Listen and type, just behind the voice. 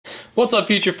What's up,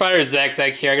 Future Fighters? Zach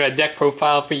here. I got a deck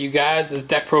profile for you guys. This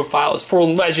deck profile is for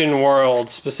Legend World,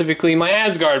 specifically my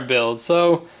Asgard build.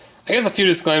 So, I guess a few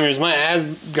disclaimers. My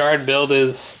Asgard build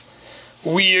is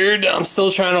weird. I'm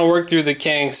still trying to work through the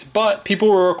kinks, but people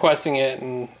were requesting it,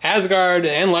 and Asgard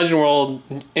and Legend World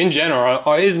in general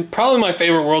is probably my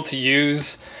favorite world to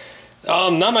use.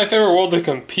 Not my favorite world to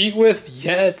compete with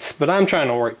yet, but I'm trying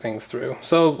to work things through.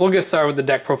 So, we'll get started with the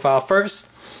deck profile first.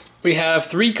 We have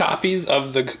 3 copies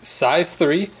of the size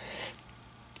 3.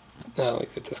 Let me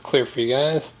get this clear for you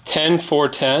guys.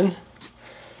 10-4-10.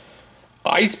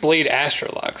 Ice Blade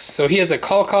Astrolux. So he has a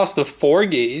call cost of 4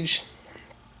 gauge.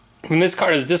 When this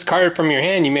card is discarded from your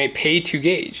hand, you may pay 2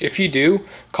 gauge. If you do,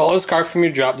 call this card from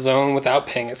your drop zone without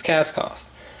paying its cast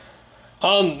cost.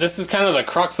 This is kind of the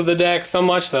crux of the deck so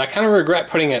much that I kind of regret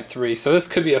putting it at 3. So this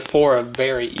could be a 4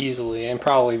 very easily and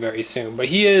probably very soon. But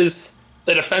he is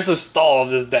the defensive stall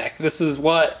of this deck. This is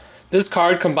what this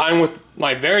card combined with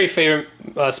my very favorite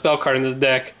spell card in this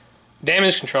deck,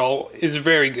 Damage Control, is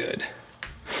very good.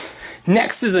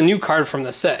 Next is a new card from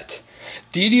the set,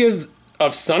 Deity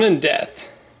of Sun and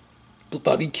Death,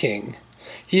 Bloody King.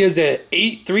 He is a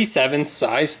 8/3/7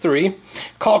 size 3.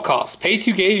 Call cost. Pay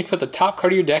 2 gauge and put the top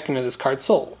card of your deck into this card's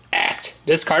soul. Act.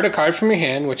 Discard a card from your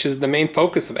hand, which is the main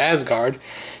focus of Asgard,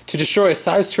 to destroy a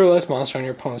size 2 or less monster on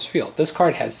your opponent's field. This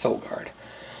card has Soul Guard.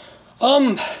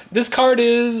 This card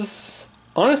is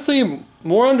honestly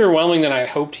more underwhelming than I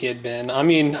hoped he had been. I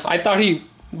mean, I thought he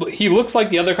looks like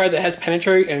the other card that has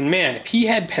Penetrate, and man, if he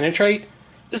had Penetrate,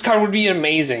 this card would be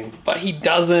amazing, but he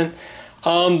doesn't.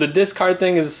 The discard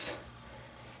thing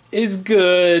is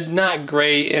good, not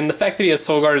great, and the fact that he has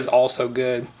Soul Guard is also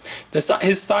good.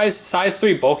 His size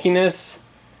 3 bulkiness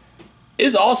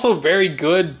is also very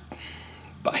good,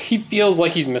 but he feels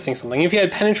like he's missing something. If he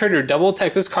had Penetrate or Double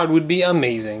Attack, this card would be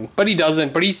amazing, but he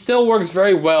doesn't. But he still works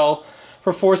very well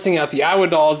for forcing out the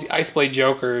Iwadals, the Ice Blade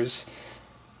Jokers,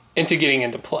 into getting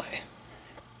into play.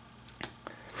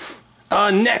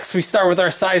 Next, we start with our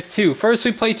size 2. First,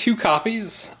 we play 2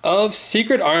 copies of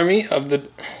Secret Army of the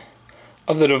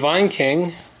Divine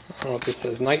King. I don't know what this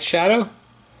is. Night Shadow?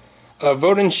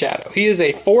 Voden Shadow. He is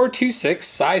a 4/2/6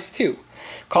 size 2.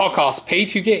 Call cost, pay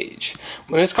 2 gauge.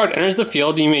 When this card enters the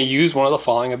field, you may use one of the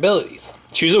following abilities.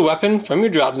 Choose a weapon from your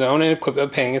drop zone and equip it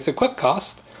by paying its equip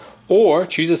cost, or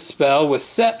choose a spell with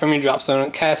set from your drop zone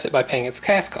and cast it by paying its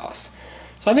cast cost.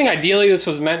 So I think ideally this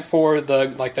was meant for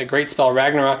the great spell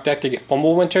Ragnarok deck to get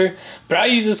Fumble Winter, but I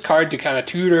use this card to kind of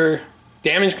tutor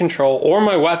Damage Control or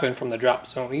my weapon from the drop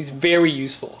zone. He's very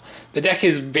useful. The deck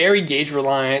is very gauge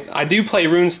reliant. I do play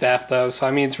Rune Staff though, so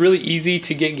I mean it's really easy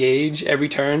to get gauge every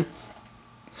turn.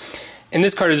 And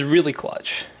this card is really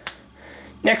clutch.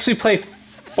 Next we play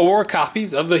 4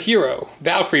 copies of the hero,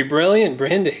 Valkyrie Brilliant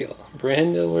Brindler.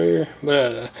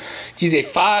 He's a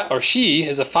 5, or she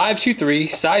is a 5/2/3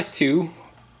 size 2.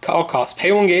 Call cost.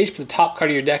 Pay 1 gauge, put the top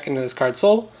card of your deck into this card's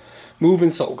soul. Move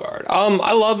and Soul Guard.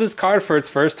 I love this card for its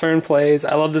first turn plays.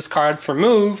 I love this card for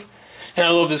move, and I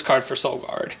love this card for Soul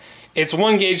Guard. It's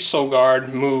 1 gauge Soul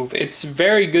Guard move. It's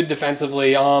very good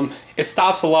defensively. It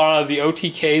stops a lot of the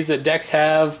OTKs that decks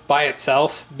have by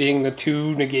itself, being the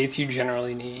 2 negates you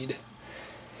generally need.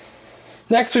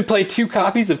 Next, we play 2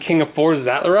 copies of King of Fours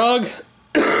Zatlarog.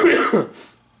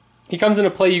 He comes into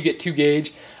play, you get 2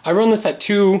 gauge. I run this at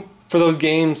 2 for those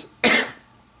games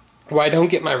where I don't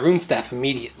get my Rune Staff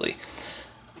immediately.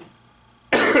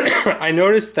 I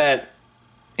noticed that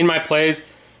in my plays,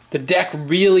 the deck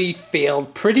really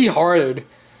failed pretty hard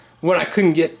when I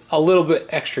couldn't get a little bit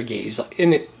extra gauge.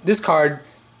 This card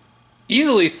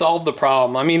easily solved the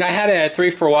problem. I mean, I had it at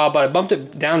 3 for a while, but I bumped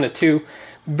it down to 2.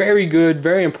 Very good,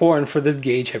 very important for this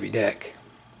gauge-heavy deck.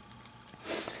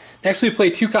 Next, we play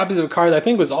 2 copies of a card that I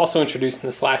think was also introduced in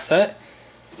this last set.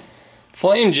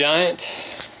 Flame Giant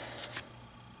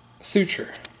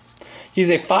Suture. He's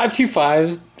a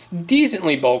 5/2/5,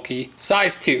 decently bulky,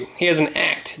 size 2. He has an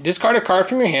act. Discard a card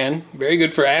from your hand, very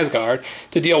good for Asgard,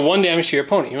 to deal 1 damage to your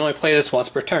opponent. You only play this once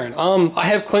per turn. I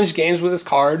have clinched games with this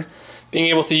card, being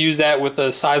able to use that with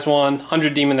the size 1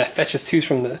 100 demon that fetches 2s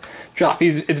from the drop.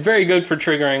 It's very good for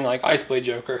triggering like Ice Blade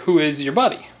Joker, who is your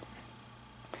buddy.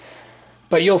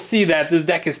 But you'll see that this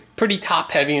deck is pretty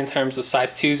top heavy in terms of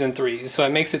size 2s and 3s, so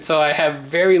it makes it so I have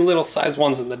very little size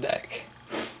 1s in the deck.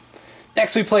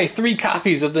 Next, we play 3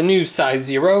 copies of the new size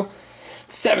 0,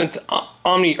 7th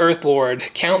Omni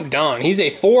Earthlord, Count Dawn. He's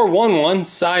a 4/1/1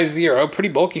 size 0, pretty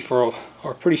bulky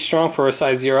or pretty strong for a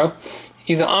size 0.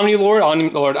 He's an Omni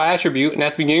Lord attribute, and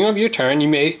at the beginning of your turn,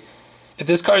 if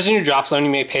this card is in your drop zone, you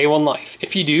may pay 1 life.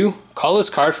 If you do, call this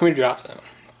card from your drop zone.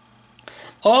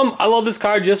 I love this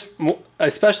card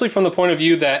especially from the point of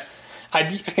view that I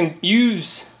can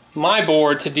use my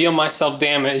board to deal myself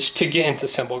damage to get into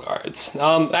symbol guards.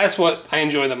 That's what I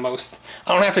enjoy the most.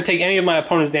 I don't have to take any of my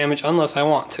opponent's damage unless I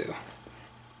want to.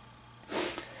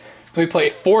 We play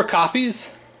 4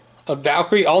 copies of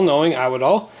Valkyrie All-Knowing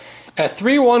Iwadal at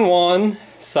 3/1/1,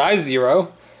 size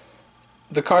 0.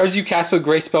 The cards you cast with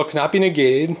Grace Spell cannot be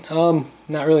negated.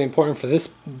 Not really important for this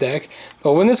deck.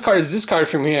 But when this card is discarded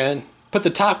from your hand, put the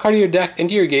top card of your deck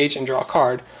into your gauge and draw a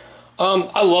card.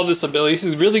 I love this ability. This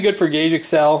is really good for Gauge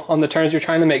Excel on the turns you're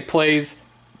trying to make plays.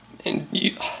 And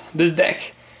this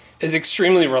deck is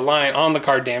extremely reliant on the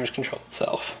card damage control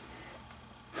itself.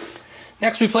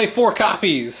 Next we play 4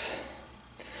 copies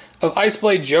of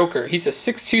Iceblade Joker. He's a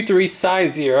 6/2/3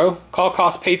 size 0. Call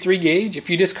cost, pay 3 gauge. If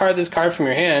you discard this card from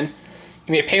your hand,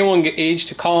 you may pay 1 gauge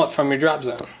to call it from your drop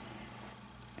zone.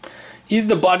 He's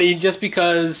the buddy just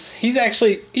because he's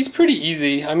pretty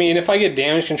easy. I mean, if I get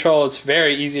damage control, it's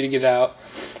very easy to get out.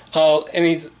 And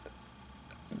he's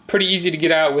pretty easy to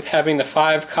get out with having the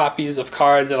 5 copies of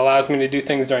cards that allows me to do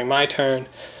things during my turn.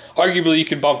 Arguably, you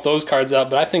could bump those cards up,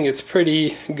 but I think it's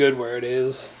pretty good where it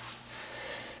is.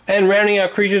 And rounding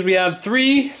out creatures, we have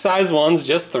 3 size 1s,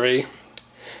 just 3.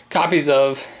 Copies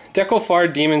of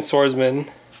Decalfar Demon Swordsman.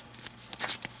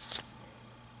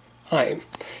 Hi.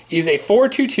 He's a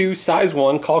 4/2/2 size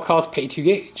 1, call cost, pay 2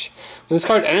 gauge. When this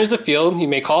card enters the field, you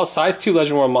may call a size 2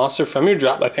 Legend World monster from your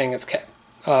drop by paying its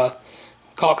call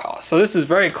cost. So this is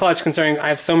very clutch considering I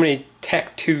have so many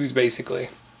tech 2s basically.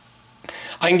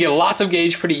 I can get lots of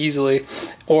gauge pretty easily,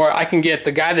 or I can get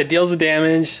the guy that deals the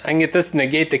damage. I can get this to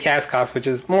negate the cast cost, which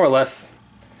is more or less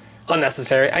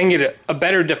unnecessary. I can get a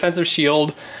better defensive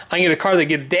shield. I can get a card that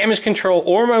gets damage control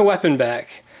or my weapon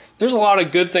back. There's a lot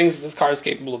of good things that this card is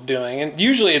capable of doing, and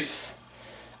usually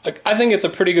I think it's a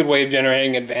pretty good way of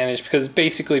generating advantage because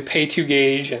basically pay 2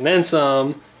 gauge and then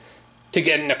some to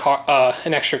get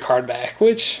an extra card back,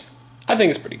 which I think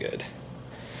is pretty good.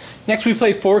 Next we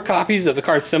play 4 copies of the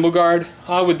card Symbol Guard.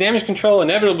 With damage control,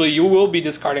 inevitably you will be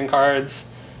discarding cards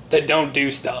that don't do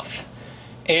stuff.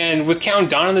 And with Count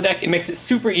Dawn in the deck, it makes it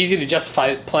super easy to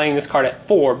justify playing this card at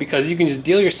 4 because you can just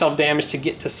deal yourself damage to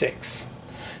get to 6.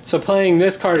 So playing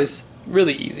this card is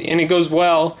really easy, and it goes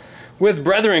well with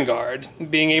Brethren Guard,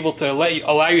 being able to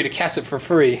allow you to cast it for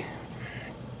free.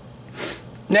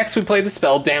 Next we play the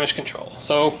spell Damage Control.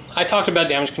 So I talked about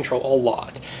Damage Control a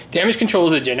lot. Damage Control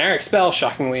is a generic spell,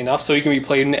 shockingly enough, so it can be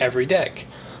played in every deck.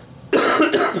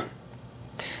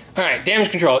 Alright, Damage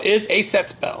Control is a set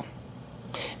spell,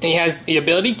 and he has the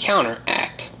ability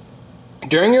Counteract.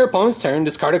 During your opponent's turn,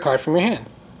 discard a card from your hand.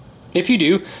 If you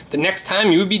do, the next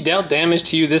time you would be dealt damage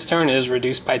to you this turn is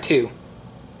reduced by 2.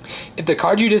 If the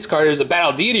card you discard is a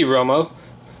Battle Deity Robo,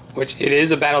 which it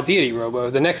is a Battle Deity Robo,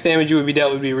 the next damage you would be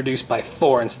dealt would be reduced by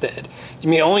 4 instead. You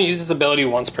may only use this ability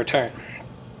once per turn.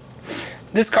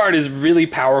 This card is really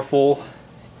powerful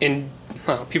in,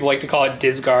 well, people like to call it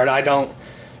Discard. I don't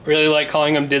really like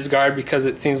calling him Discard because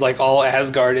it seems like all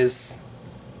Asgard is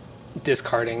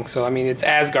discarding. So I mean, it's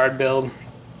Asgard build.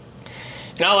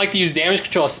 And I like to use damage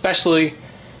control, especially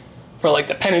for like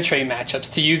the penetrate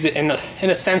matchups, to use it in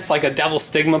a sense like a Devil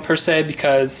Stigma per se,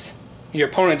 because your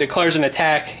opponent declares an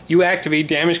attack, you activate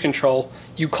damage control,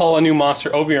 you call a new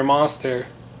monster over your monster,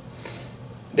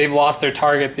 they've lost their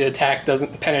target, the attack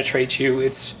doesn't penetrate you.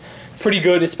 It's pretty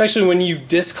good, especially when you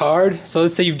discard. So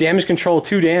let's say you damage control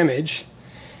 2 damage,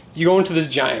 you go into this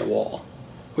giant wall,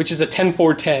 which is a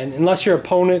 10-4-10. Unless your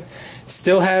opponent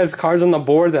still has cards on the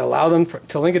board that allow them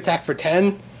to link attack for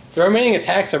 10, the remaining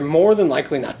attacks are more than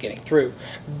likely not getting through.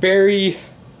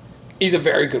 He's a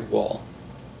very good wall.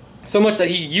 So much that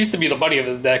he used to be the buddy of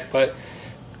his deck, but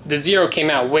the 0 came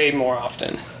out way more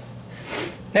often.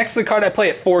 Next, the card I play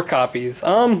at 4 copies.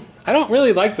 I don't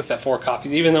really like this at 4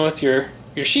 copies, even though it's your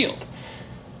shield.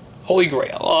 Holy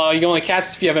Grail. You only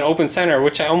cast if you have an open center,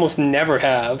 which I almost never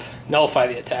have. Nullify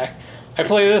the attack. I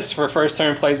play this for first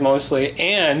turn plays mostly,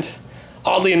 and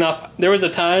oddly enough, there was a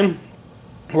time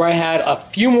where I had a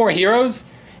few more heroes,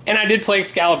 and I did play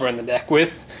Excalibur in the deck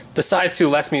with the size 2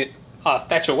 lets me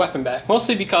fetch a weapon back,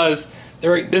 mostly because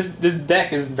this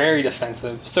deck is very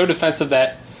defensive. So defensive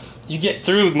that you get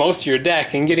through most of your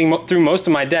deck, and getting through most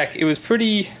of my deck, it was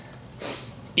pretty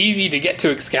easy to get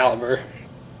to Excalibur.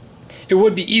 It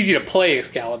would be easy to play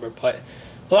Excalibur, but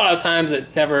a lot of times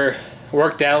it never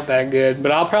worked out that good.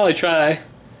 But I'll probably try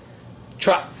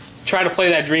to play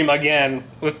that dream again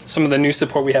with some of the new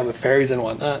support we have with fairies and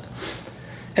whatnot.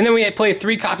 And then we play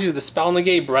 3 copies of the Spell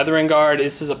Negate Brethren Guard.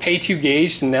 This is a pay 2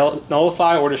 gauge to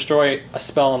nullify or destroy a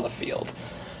spell on the field.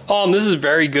 This is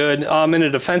very good in a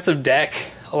defensive deck.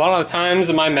 A lot of the times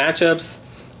in my matchups,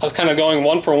 I was kind of going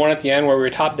 1 for 1 at the end where we were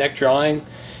top deck drawing,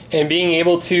 and being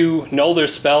able to null their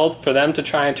spell for them to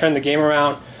try and turn the game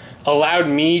around allowed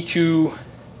me to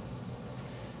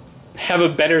have a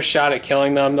better shot at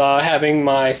killing them. Having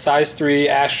my size 3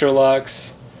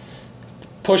 Astrolux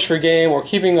push for game or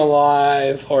keeping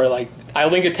alive, or like I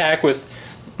link attack with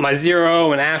my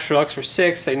 0 and Astrolux for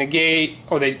 6, they negate,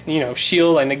 or they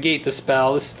shield, I negate the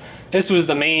spell. This was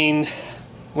the main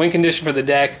win condition for the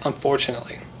deck,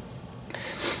 unfortunately.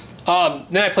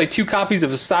 Then I played 2 copies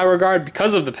of Asgard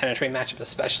because of the Penetrate matchup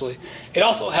especially. It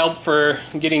also helped for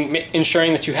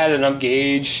ensuring that you had enough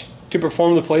gauge to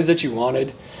perform the plays that you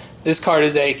wanted. This card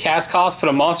is a cast cost, put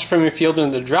a monster from your field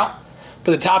into the drop,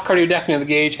 put the top card of your deck into the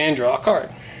gauge, and draw a card.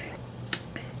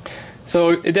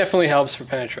 So it definitely helps for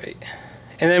Penetrate.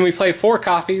 And then we play 4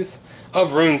 copies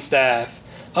of Rune Staff.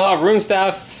 Rune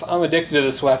Staff, I'm addicted to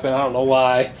this weapon, I don't know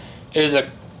why. It is a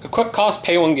quick cost,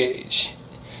 pay 1 gauge.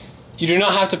 You do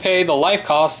not have to pay the life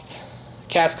cost,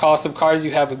 cast cost of cards you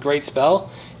have with Great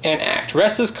Spell, and act.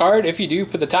 Rest this card. If you do,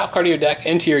 put the top card of your deck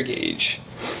into your gauge.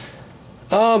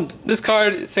 This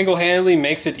card single-handedly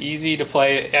makes it easy to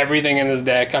play everything in this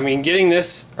deck. I mean, getting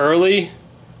this early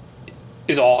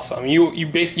is awesome. You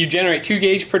generate 2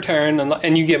 gauge per turn,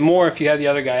 and you get more if you have the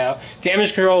other guy out.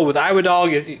 Damage control with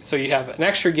Dog is so you have an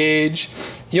extra gauge.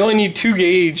 You only need 2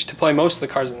 gauge to play most of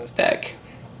the cards in this deck.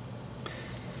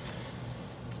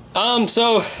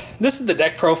 So this is the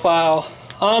deck profile.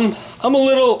 I'm a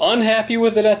little unhappy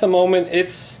with it at the moment.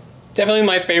 It's definitely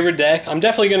my favorite deck. I'm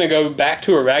definitely going to go back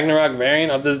to a Ragnarok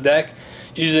variant of this deck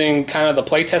using kind of the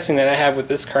playtesting that I have with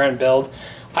this current build.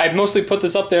 I mostly put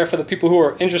this up there for the people who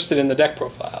are interested in the deck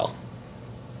profile.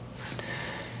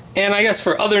 And I guess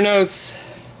for other notes,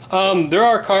 there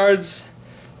are cards,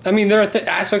 I mean, there are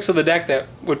aspects of the deck that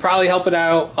would probably help it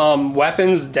out.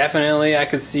 Weapons, definitely, I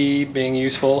could see being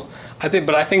useful.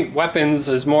 But I think weapons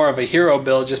is more of a hero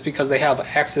build just because they have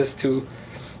access to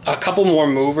a couple more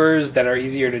movers that are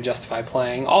easier to justify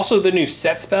playing. Also, the new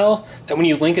set spell that when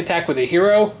you link attack with a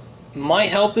hero might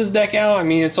help this deck out. I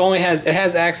mean, it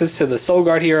has access to the Soul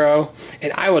Guard hero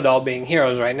and Iwadal being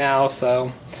heroes right now,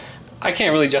 so I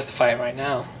can't really justify it right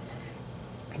now.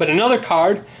 But another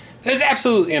card that is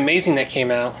absolutely amazing that came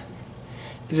out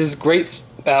is this great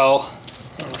spell.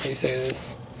 I don't know how you say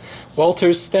this.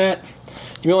 Welter's stat.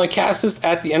 You only cast this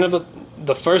at the end of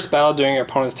the first battle during your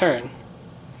opponent's turn.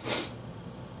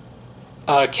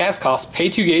 Cast cost, pay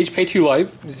 2 gauge, pay 2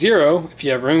 life, 0 if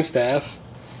you have Rune Staff.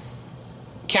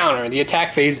 Counter, the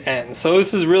attack phase ends. So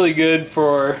this is really good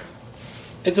for...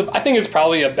 I think it's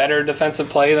probably a better defensive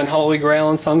play than Holy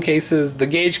Grail in some cases. The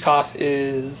gauge cost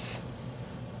is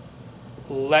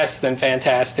less than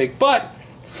fantastic, but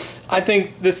I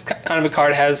think this kind of a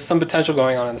card has some potential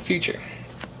going on in the future.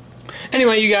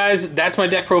 Anyway, you guys, that's my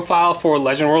deck profile for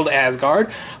Legend World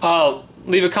Asgard.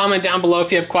 Leave a comment down below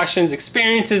if you have questions.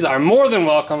 Experiences are more than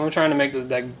welcome. I'm trying to make this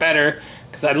deck better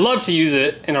because I'd love to use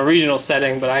it in a regional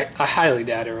setting, but I highly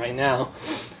doubt it right now.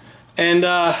 And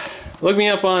look me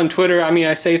up on Twitter. I mean,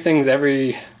 I say things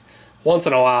every once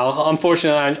in a while.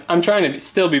 Unfortunately, I'm trying to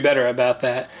still be better about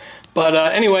that. But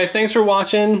anyway, thanks for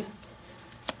watching.